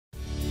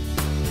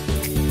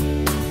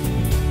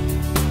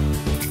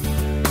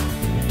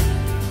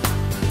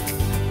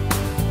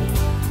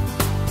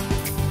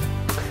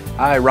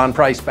Hi, Ron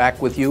Price back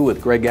with you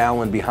with Greg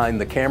Allen behind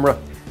the camera.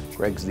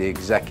 Greg's the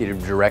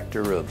Executive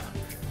Director of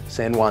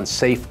San Juan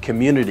Safe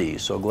Community.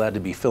 So glad to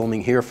be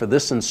filming here for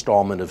this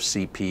installment of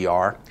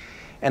CPR.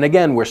 And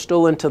again, we're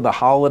still into the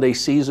holiday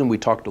season. We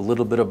talked a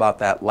little bit about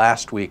that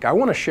last week. I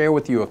want to share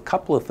with you a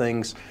couple of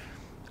things,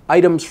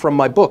 items from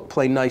my book,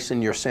 Play Nice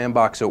in Your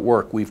Sandbox at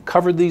Work. We've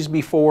covered these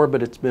before,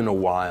 but it's been a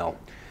while.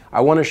 I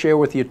want to share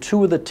with you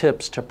two of the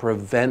tips to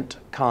prevent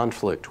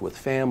conflict with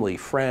family,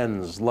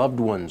 friends,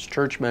 loved ones,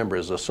 church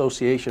members,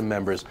 association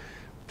members,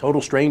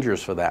 total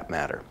strangers for that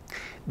matter.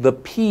 The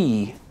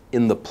P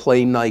in the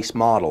Play Nice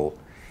model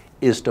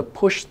is to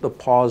push the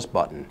pause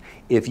button.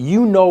 If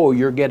you know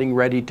you're getting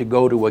ready to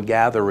go to a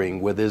gathering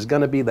where there's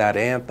going to be that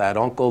aunt, that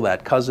uncle,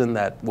 that cousin,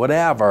 that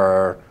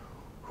whatever,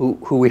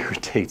 who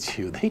irritates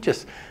you, they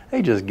just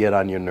get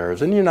on your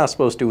nerves, and you're not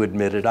supposed to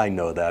admit it, I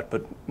know that,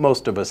 but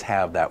most of us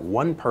have that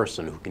one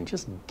person who can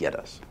just get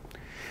us.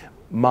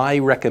 My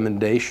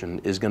recommendation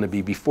is going to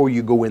be, before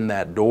you go in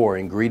that door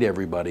and greet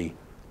everybody,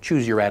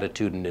 choose your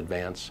attitude in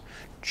advance.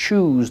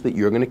 Choose that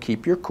you're going to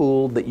keep your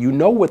cool, that you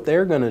know what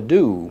they're going to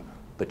do,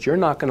 but you're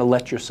not going to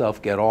let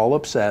yourself get all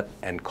upset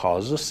and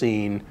cause a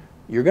scene.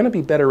 You're going to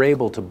be better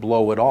able to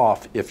blow it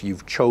off if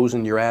you've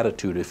chosen your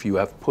attitude, if you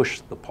have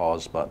pushed the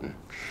pause button.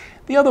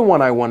 The other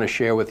one I want to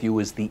share with you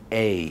is the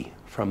A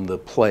from the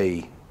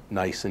Play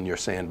Nice in Your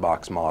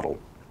Sandbox model.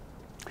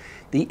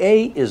 The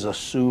A is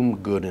assume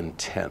good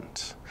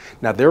intent.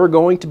 Now, there are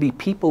going to be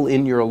people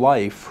in your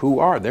life who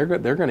they're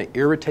going to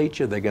irritate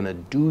you, they're going to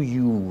do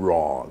you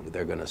wrong.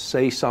 They're going to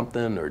say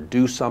something or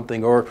do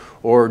something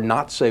or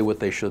not say what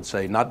they should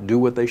say, not do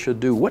what they should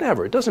do,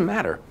 whatever, it doesn't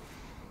matter.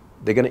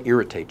 They're going to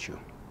irritate you.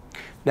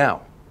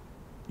 Now,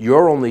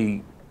 your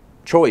only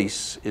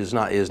choice is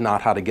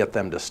not how to get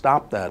them to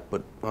stop that,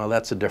 but well,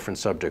 that's a different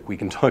subject. We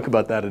can talk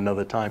about that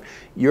another time.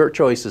 Your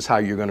choice is how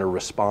you're going to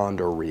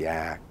respond or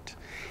react.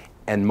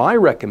 And my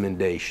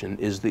recommendation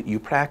is that you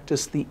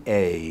practice the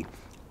A,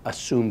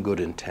 assume good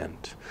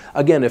intent.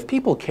 Again, if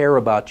people care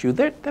about you,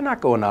 they're not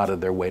going out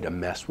of their way to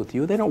mess with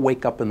you. They don't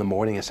wake up in the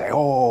morning and say,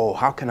 oh,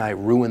 how can I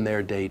ruin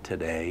their day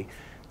today?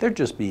 They're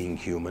just being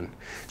human.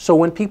 So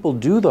when people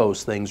do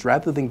those things,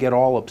 rather than get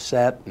all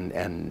upset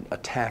and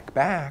attack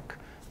back,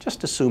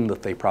 just assume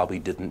that they probably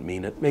didn't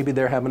mean it. Maybe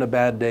they're having a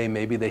bad day.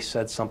 Maybe they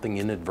said something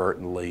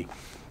inadvertently.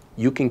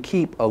 You can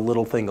keep a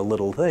little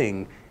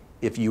thing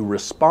if you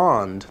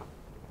respond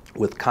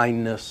with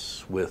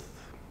kindness, with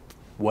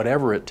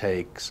whatever it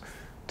takes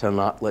to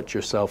not let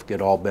yourself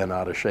get all bent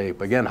out of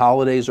shape. Again,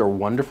 holidays are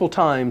wonderful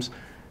times.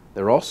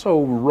 They're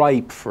also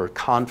ripe for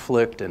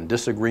conflict and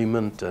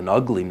disagreement and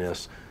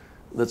ugliness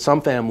that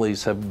some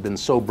families have been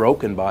so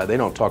broken by, they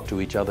don't talk to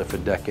each other for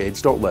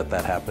decades. Don't let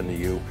that happen to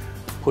you.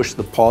 Push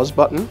the pause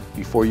button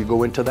before you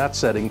go into that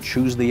setting,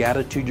 choose the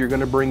attitude you're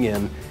going to bring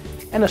in,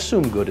 and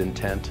assume good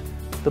intent.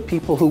 The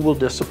people who will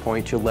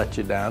disappoint you, let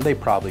you down, they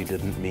probably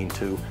didn't mean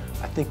to.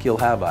 I think you'll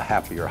have a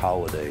happier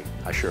holiday.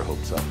 I sure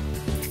hope so.